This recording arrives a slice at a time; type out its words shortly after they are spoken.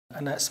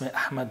أنا اسمي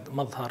أحمد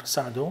مظهر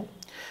سعدو،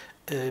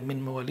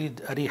 من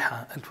مواليد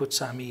أريحا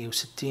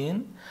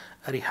 1960.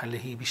 أريحا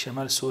اللي هي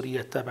بشمال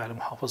سوريا التابعة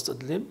لمحافظة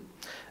إدلب.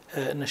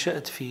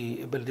 نشأت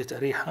في بلدة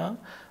أريحا،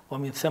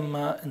 ومن ثم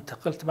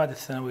انتقلت بعد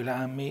الثانوية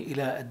العامة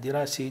إلى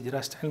الدراسة،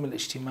 دراسة علم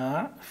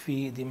الاجتماع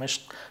في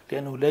دمشق،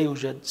 لأنه لا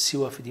يوجد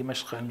سوى في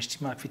دمشق علم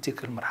الاجتماع في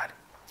تلك المرحلة.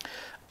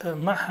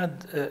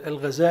 معهد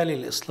الغزالي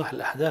لإصلاح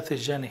الأحداث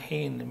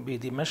الجانحين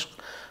بدمشق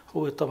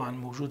هو طبعا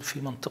موجود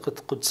في منطقة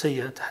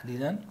قدسية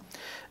تحديدا،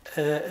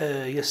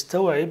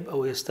 يستوعب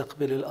أو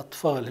يستقبل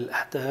الأطفال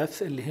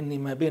الأحداث اللي هن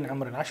ما بين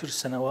عمر 10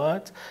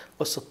 سنوات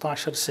و16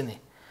 سنة،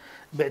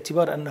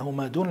 باعتبار أنه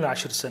ما دون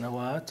 10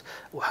 سنوات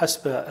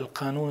وحسب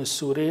القانون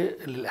السوري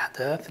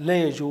للأحداث لا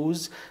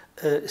يجوز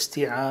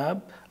استيعاب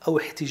أو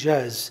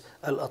احتجاز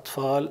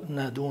الأطفال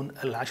ما دون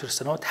 10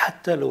 سنوات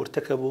حتى لو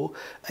ارتكبوا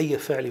أي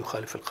فعل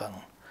يخالف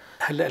القانون.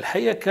 هلا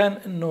الحقيقة كان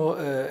أنه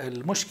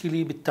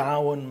المشكلة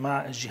بالتعاون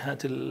مع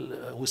الجهات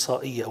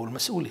الوصائية أو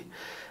المسؤولة.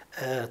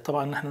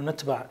 طبعا نحن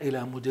نتبع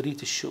إلى مديرية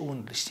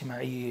الشؤون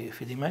الاجتماعية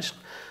في دمشق،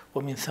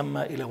 ومن ثم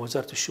إلى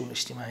وزارة الشؤون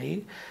الاجتماعية.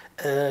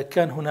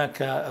 كان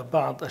هناك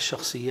بعض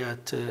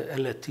الشخصيات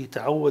التي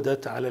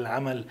تعودت على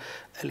العمل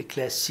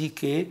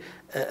الكلاسيكي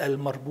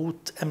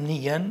المربوط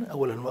أمنيا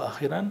أولا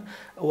وآخرا،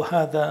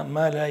 وهذا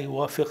ما لا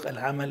يوافق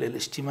العمل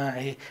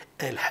الاجتماعي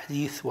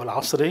الحديث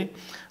والعصري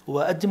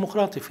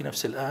والديمقراطي في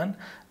نفس الآن.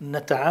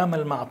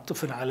 نتعامل مع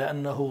الطفل على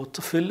أنه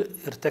طفل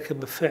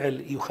ارتكب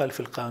فعل يخالف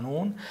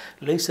القانون،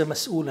 ليس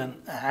مسؤولا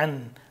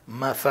عن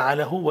ما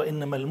فعله،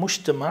 وإنما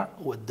المجتمع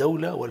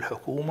والدولة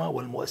والحكومة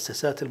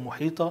والمؤسسات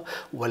المحيطة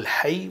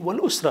والحي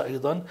والأسرة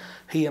أيضا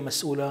هي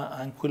مسؤولة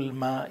عن كل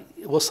ما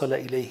وصل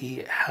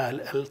إليه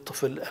حال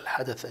الطفل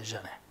الحدث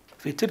الجانح.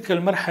 في تلك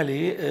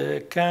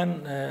المرحلة كان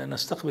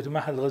نستقبل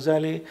معهد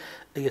الغزالي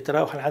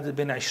يتراوح العدد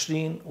بين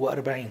 20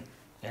 و40،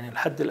 يعني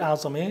الحد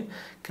الأعظم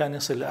كان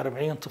يصل ل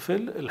 40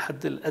 طفل،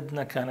 الحد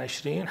الأدنى كان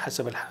 20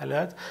 حسب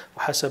الحالات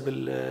وحسب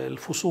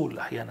الفصول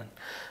أحيانا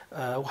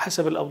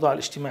وحسب الأوضاع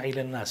الاجتماعية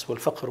للناس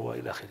والفقر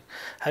وإلى آخره.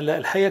 هلا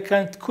الحقيقة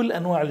كانت كل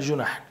أنواع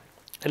الجنح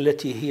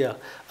التي هي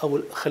أو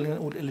خلينا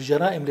نقول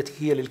الجرائم التي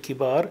هي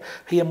للكبار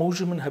هي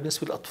موجود منها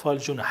بالنسبة للأطفال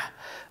جنح.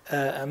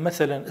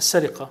 مثلا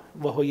السرقة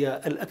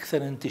وهي الأكثر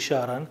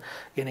انتشارا،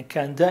 يعني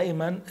كان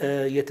دائما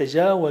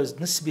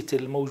يتجاوز نسبة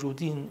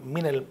الموجودين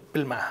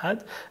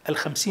بالمعهد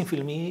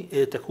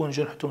 50% تكون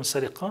جنحتهم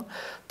سرقة.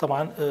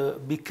 طبعا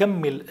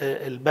بيكمل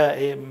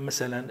الباقي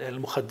مثلا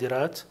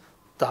المخدرات،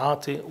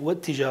 تعاطي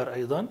والتجار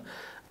أيضا.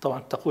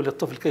 طبعا تقول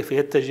للطفل كيف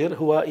يتجر،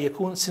 هو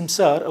يكون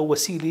سمسار أو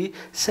وسيلة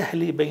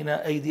سهلة بين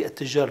أيدي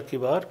التجار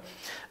الكبار.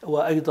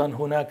 وأيضا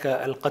هناك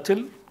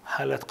القتل،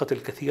 حالات قتل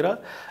كثيرة.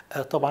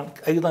 طبعا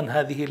أيضا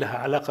هذه لها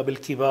علاقة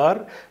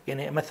بالكبار،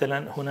 يعني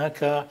مثلا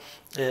هناك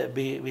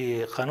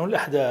بقانون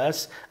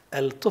الأحداث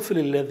الطفل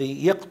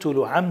الذي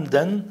يقتل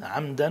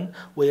عمدا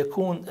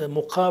ويكون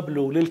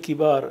مقابله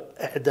للكبار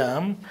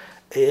إعدام،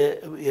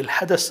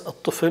 الحدث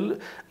الطفل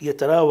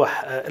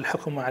يتراوح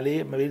الحكم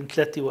عليه ما بين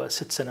 3 و6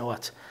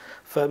 سنوات.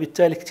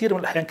 فبالتالي كثير من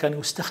الأحيان كان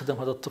يستخدم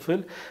هذا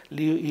الطفل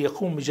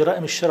ليقوم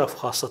بجرائم الشرف،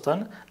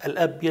 خاصة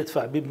الأب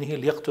يدفع بابنه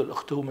ليقتل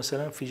أخته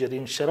مثلا في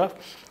جريمة الشرف،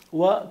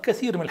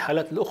 وكثير من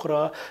الحالات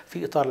الأخرى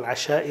في إطار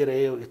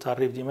العشائري وإطار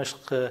ريف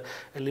دمشق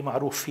اللي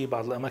معروف في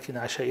بعض الأماكن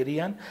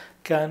عشائريا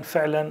كان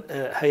فعلا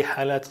هي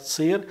حالات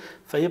تصير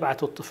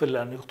فيبعث الطفل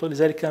لأنه يقتل.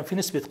 لذلك كان في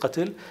نسبة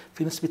قتل،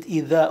 في نسبة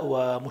إيذاء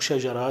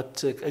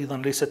ومشاجرات أيضا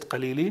ليست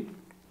قليلة،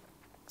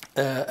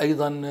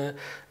 أيضا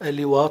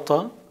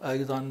لواطة،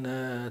 أيضا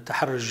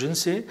تحرش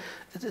جنسي.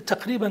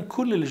 تقريبا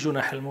كل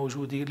الجنح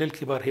الموجودة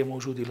للكبار هي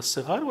موجودة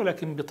للصغار،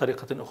 ولكن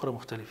بطريقة أخرى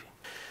مختلفة.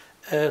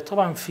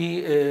 طبعا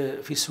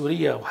في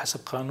سوريا وحسب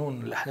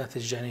قانون الأحداث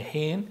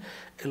الجانحين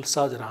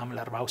الصادر عام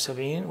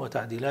 74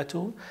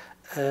 وتعديلاته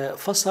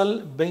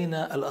فصل بين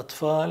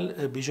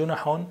الأطفال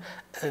بجنح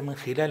من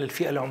خلال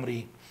الفئة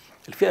العمرية.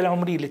 الفئة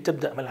العمرية اللي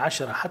تبدأ من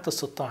 10 حتى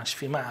 16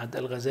 في معهد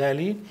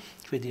الغزالي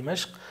في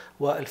دمشق،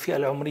 والفئة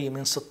العمرية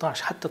من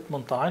 16 حتى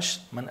 18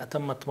 من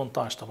أتم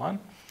 18 طبعا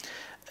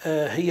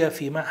هي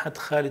في معهد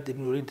خالد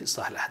بن الوليد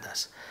لإصلاح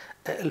الأحداث.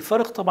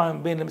 الفرق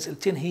طبعا بين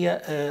المسألتين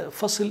هي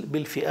فصل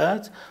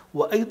بالفئات،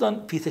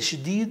 وأيضا في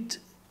تشديد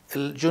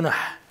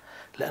الجنح،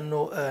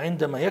 لأنه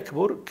عندما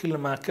يكبر كل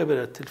ما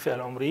كبرت الفئة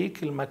العمرية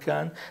كل ما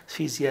كان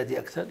في زيادة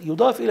أكثر.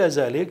 يضاف إلى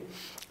ذلك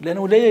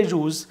لأنه لا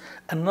يجوز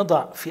أن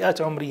نضع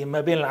فئات عمرية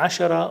ما بين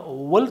 10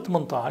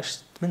 و18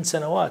 8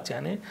 سنوات،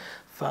 يعني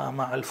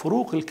فمع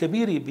الفروق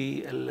الكبيرة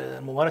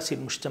بالممارسة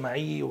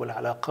المجتمعية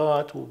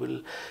والعلاقات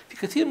في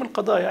كثير من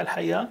القضايا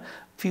الحقيقة،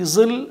 في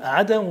ظل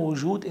عدم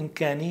وجود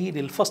إمكانية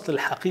للفصل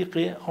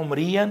الحقيقي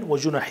عمريا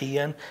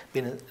وجنحيا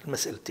بين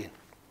المسألتين،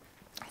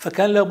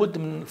 فكان لابد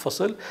من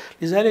الفصل.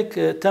 لذلك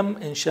تم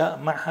إنشاء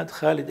معهد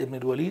خالد بن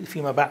الوليد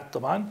فيما بعد،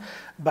 طبعا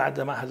بعد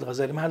معهد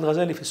الغزالي. معهد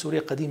الغزالي في سوريا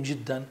قديم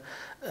جدا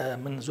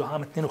منذ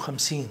عام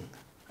 52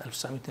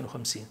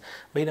 1952،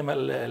 بينما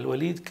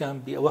الوليد كان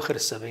بأواخر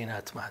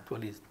السبعينات، معهد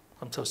الوليد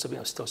 75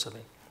 أو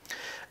 76.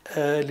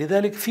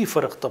 لذلك في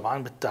فرق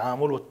طبعا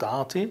بالتعامل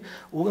والتعاطي.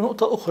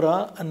 ونقطة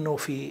أخرى أنه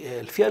في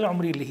الفئة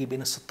العمرية اللي هي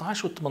بين ال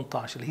 16 وال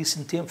 18 اللي هي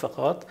سنتين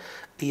فقط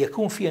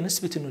يكون فيها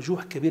نسبة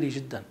النجوح كبيرة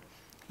جدا.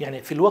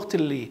 يعني في الوقت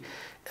اللي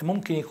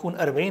ممكن يكون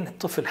 40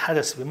 طفل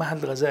حدث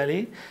بمعهد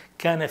الغزالي،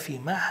 كان في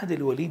معهد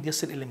الوليد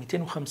يصل إلى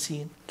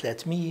 250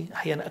 300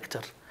 أحيانا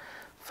أكثر.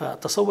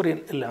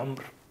 فتصوري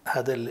العمر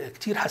هذا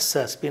كثير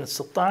حساس بين ال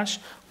 16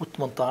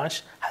 وال 18،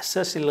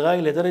 حساس للغاية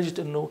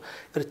لدرجة أنه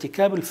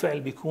ارتكاب الفعل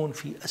بيكون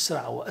في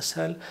أسرع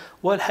وأسهل.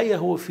 والحقيقة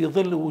هو في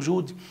ظل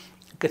وجود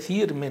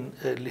كثير من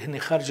اللي هن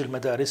خارج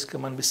المدارس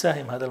كمان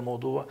بيساهم هذا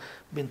الموضوع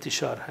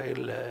بانتشار هاي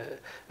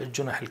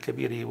الجنح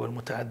الكبيرة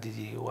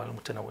والمتعددة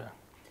والمتنوعة.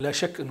 لا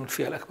شك أنه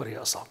الفئة الأكبر هي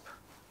أصعب،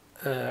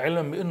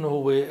 علما بأنه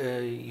هو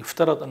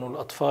يفترض أنه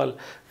الأطفال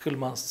كل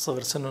ما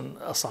صغر سنهم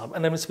أصعب.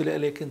 أنا بالنسبة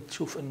لي كنت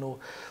أشوف أنه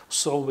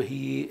الصعوبة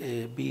هي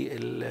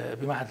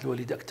بمعهد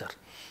الوليد أكثر،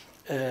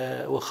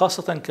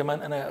 وخاصة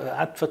كمان أنا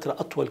قعدت فترة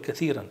أطول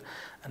كثيرا.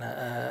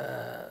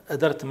 أنا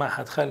أدرت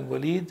معهد خالد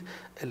الوليد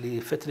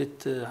لفترة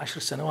 10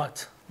 سنوات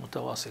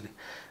متواصلة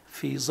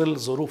في ظل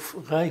ظروف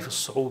غاية في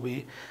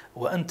الصعوبة،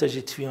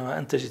 وأنتجت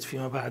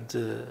فيما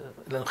بعد،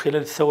 لأن خلال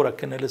الثورة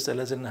كنا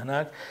لازلنا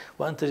هناك،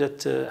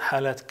 وأنتجت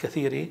حالات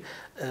كثيرة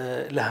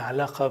لها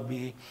علاقة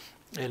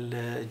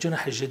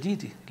بالجنح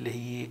الجديدة اللي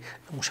هي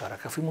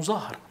المشاركة في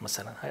مظاهر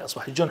مثلا. هي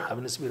أصبحت جنحة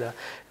بالنسبة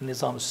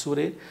للنظام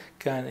السوري،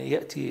 كان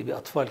يأتي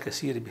بأطفال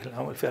كثير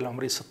بالفئة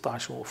العمرية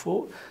 16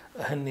 وفوق،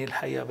 هن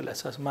الحقيقة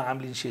بالأساس ما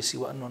عاملين شيء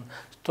سوى أنهم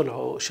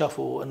طلعوا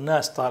شافوا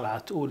الناس طالعة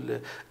تقول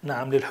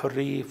نعم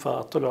للحرية،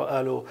 فطلعوا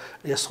قالوا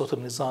يسقط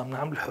النظام،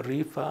 نعم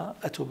للحرية،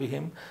 فأتوا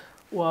بهم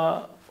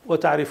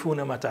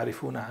وتعرفون ما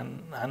تعرفون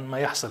عن ما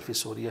يحصل في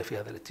سوريا في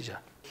هذا الاتجاه.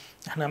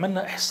 احنا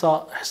عملنا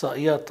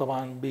إحصائيات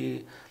طبعا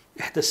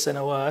بإحدى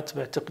السنوات،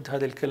 بعتقد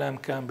هذا الكلام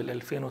كان بال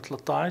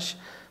 2013،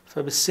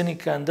 فبالسنة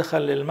كان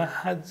دخل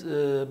المعهد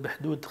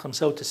بحدود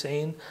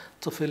 95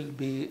 طفل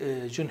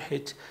بجنحة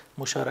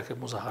مشاركة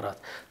بمظاهرات.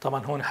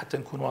 طبعا هون حتى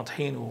نكون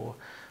واضحين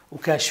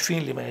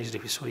وكاشفين لما يجري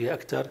في سوريا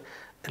أكثر،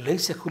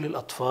 ليس كل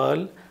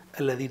الأطفال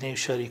الذين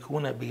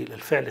يشاركون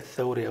بالفعل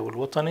الثوري أو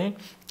الوطني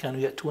كانوا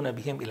يأتون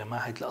بهم إلى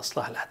معهد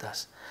لإصلاح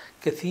الأحداث.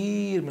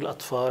 كثير من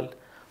الأطفال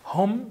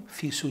هم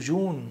في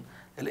سجون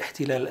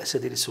الاحتلال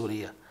الأسدي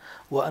لسوريا،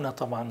 وأنا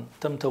طبعا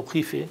تم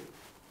توقيفي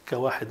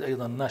كواحد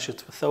أيضا ناشط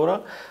في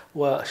الثورة،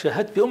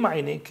 وشاهدت بأم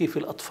عيني كيف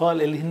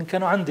الأطفال اللي هن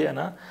كانوا عندي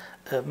أنا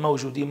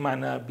موجودين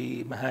معنا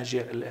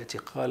بمهاجر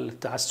الاعتقال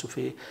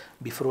التعسفي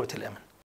بفروع الأمن.